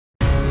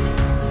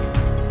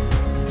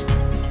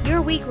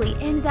weekly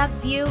in-depth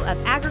view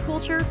of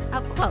agriculture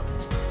up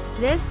close.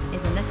 This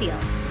is In the Field.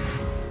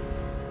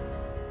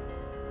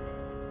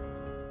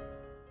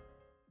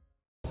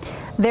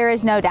 There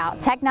is no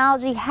doubt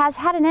technology has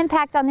had an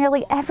impact on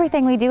nearly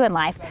everything we do in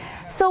life.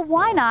 So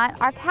why not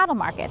our cattle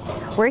markets?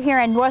 We're here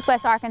in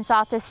Northwest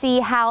Arkansas to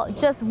see how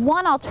just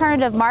one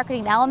alternative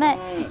marketing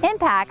element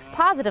impacts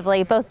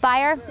positively both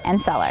buyer and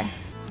seller.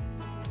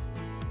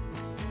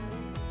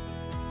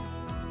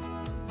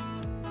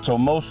 So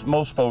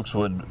most folks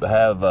would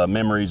have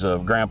memories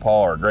of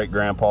grandpa or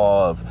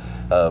great-grandpa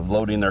of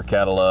loading their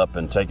cattle up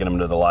and taking them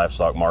to the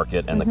livestock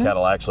market, and the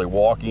cattle actually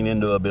walking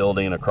into a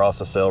building across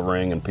a sale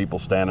ring and people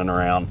standing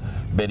around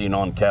bidding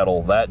on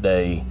cattle that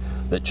day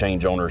that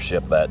change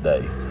ownership that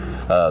day.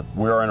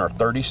 We are in our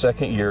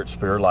 32nd year at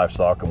Superior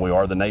Livestock, and we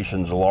are the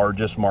nation's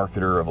largest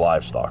marketer of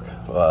livestock.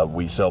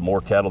 We sell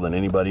more cattle than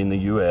anybody in the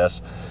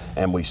U.S.,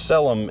 and we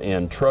sell them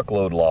in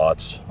truckload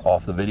lots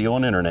off the video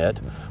and internet,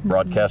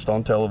 broadcast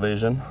on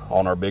television,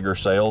 on our bigger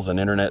sales and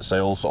internet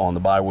sales on the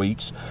bye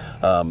weeks,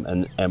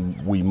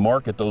 and we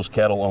market those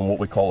cattle on what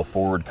we call a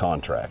forward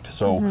contract.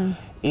 So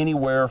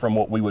anywhere from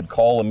what we would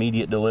call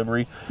immediate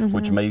delivery,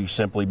 which may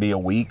simply be a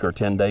week or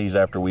 10 days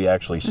after we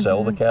actually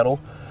sell the cattle,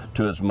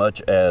 to as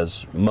much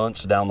as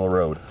months down the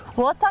road.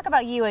 Well, let's talk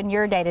about you and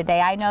your day-to-day.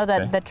 I know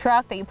that the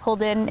truck that you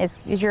pulled in is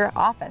your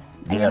office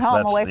and your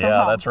home away from home.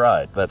 Yeah, that's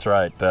right. That's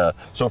right.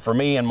 So for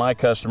me and my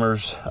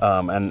customers,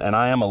 and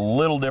I am a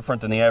little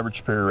different than the average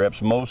Superior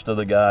reps. Most of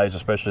the guys,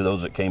 especially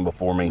those that came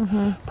before me,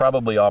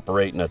 probably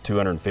operate in a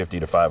 250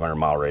 to 500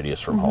 mile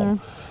radius from home.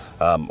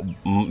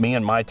 Me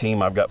and my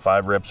team, I've got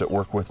 5 reps that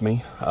work with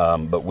me,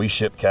 but we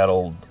ship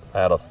cattle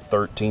out of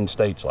 13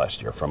 states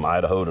last year, from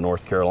Idaho to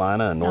North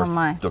Carolina and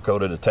North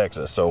Dakota to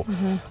Texas. So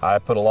I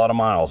put a lot of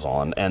miles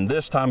on. And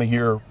this time of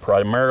year,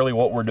 primarily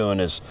what we're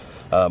doing is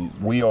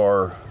we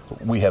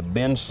have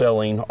been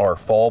selling our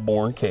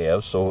fall-born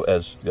calves. So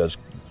as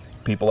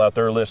people out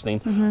there listening,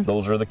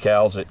 those are the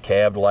cows that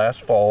calved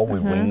last fall.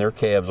 We've weaned their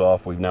calves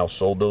off. We've now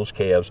sold those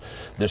calves.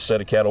 This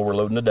set of cattle we're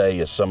loading today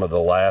is some of the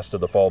last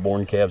of the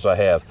fall-born calves I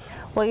have.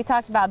 Well, you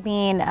talked about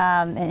being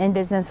in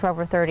business for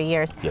over 30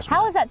 years. Yes,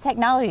 how has that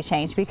technology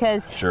changed?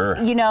 Because,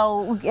 you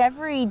know,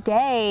 every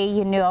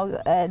day,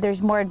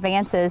 there's more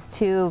advances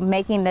to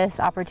making this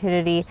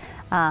opportunity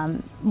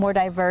more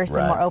diverse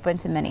and more open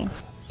to many.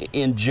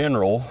 In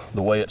general,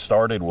 the way it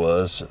started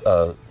was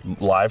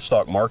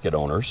livestock market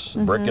owners,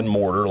 brick and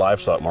mortar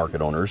livestock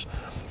market owners,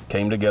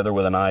 came together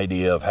with an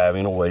idea of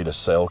having a way to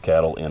sell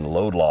cattle in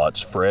load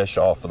lots fresh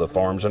off of the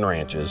farms and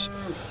ranches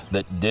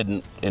that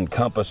didn't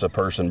encompass a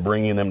person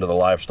bringing them to the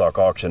livestock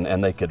auction,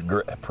 and they could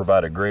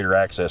provide a greater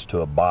access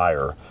to a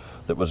buyer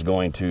that was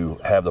going to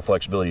have the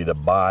flexibility to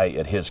buy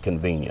at his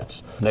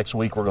convenience. Next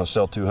week we're going to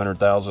sell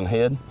 200,000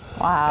 head.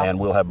 Wow. And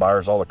we'll have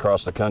buyers all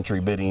across the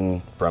country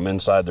bidding from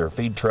inside their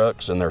feed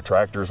trucks and their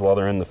tractors while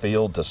they're in the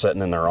field, to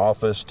sitting in their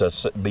office,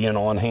 to being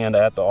on hand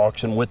at the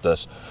auction with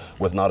us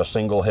with not a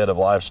single head of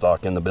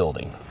livestock in the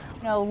building.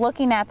 You know,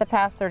 looking at the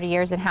past 30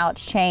 years and how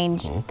it's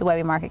changed the way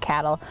we market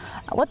cattle,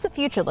 what's the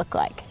future look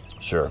like?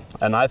 Sure,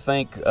 and I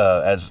think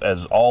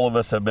as all of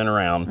us have been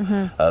around,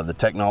 the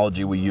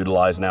technology we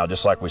utilize now,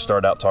 just like we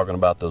started out talking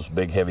about those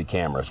big heavy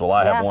cameras. Well,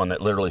 I have one that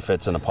literally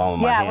fits in the palm of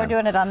my hand. Yeah, we're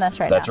doing it on this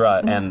right now. That's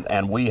right,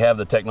 and we have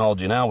the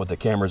technology now with the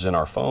cameras in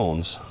our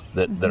phones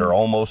that are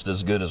almost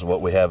as good as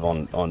what we have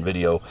on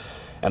video.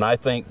 And I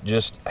think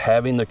just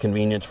having the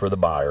convenience for the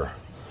buyer,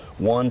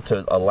 one,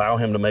 to allow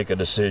him to make a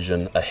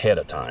decision ahead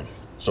of time,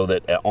 so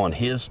that on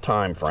his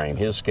time frame,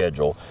 his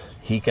schedule,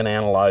 he can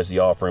analyze the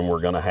offering we're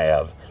going to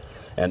have,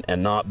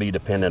 and not be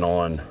dependent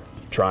on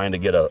trying to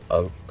get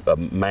a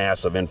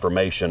mass of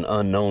information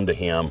unknown to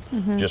him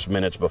just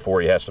minutes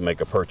before he has to make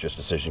a purchase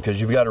decision.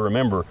 Because you've got to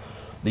remember,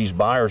 these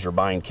buyers are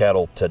buying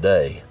cattle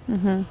today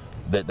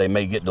that they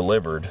may get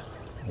delivered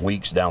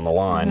weeks down the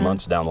line,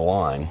 months down the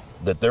line,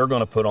 that they're going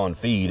to put on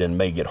feed and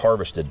may get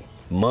harvested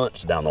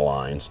months down the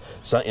lines.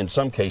 So in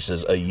some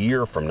cases, a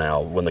year from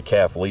now, when the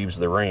calf leaves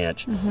the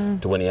ranch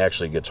to when he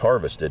actually gets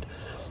harvested.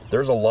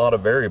 There's a lot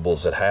of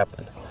variables that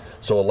happen.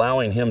 So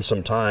allowing him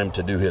some time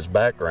to do his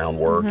background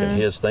work and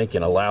his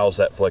thinking allows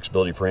that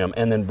flexibility for him,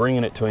 and then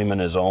bringing it to him in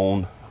his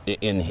own,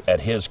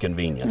 at his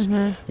convenience.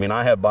 I mean,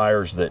 I have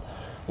buyers that,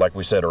 like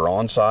we said, are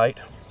on site,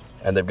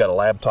 and they've got a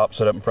laptop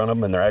set up in front of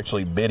them, and they're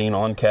actually bidding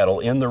on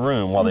cattle in the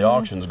room while the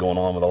auction's going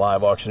on, with a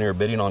live auctioneer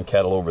bidding on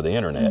cattle over the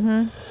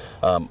internet.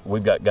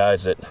 We've got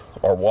guys that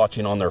are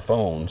watching on their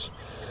phones.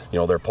 You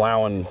know, they're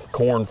plowing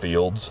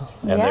cornfields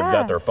and they've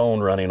got their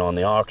phone running on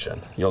the auction.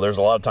 You know, there's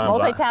a lot of times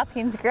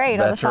multitasking's great.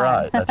 That's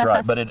right, that's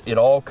right. But it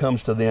all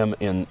comes to them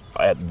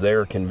at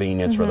their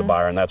convenience for the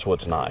buyer, and that's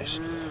what's nice.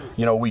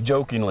 You know, we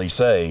jokingly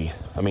say,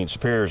 I mean,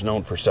 Superior is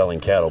known for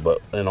selling cattle, but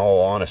in all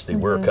honesty,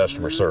 we're a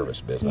customer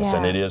service business,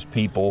 and it is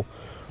people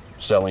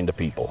selling to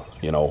people.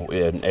 You know,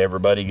 and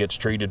everybody gets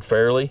treated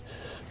fairly,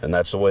 and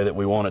that's the way that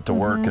we want it to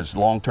work, because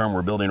long term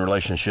we're building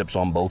relationships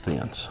on both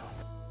ends.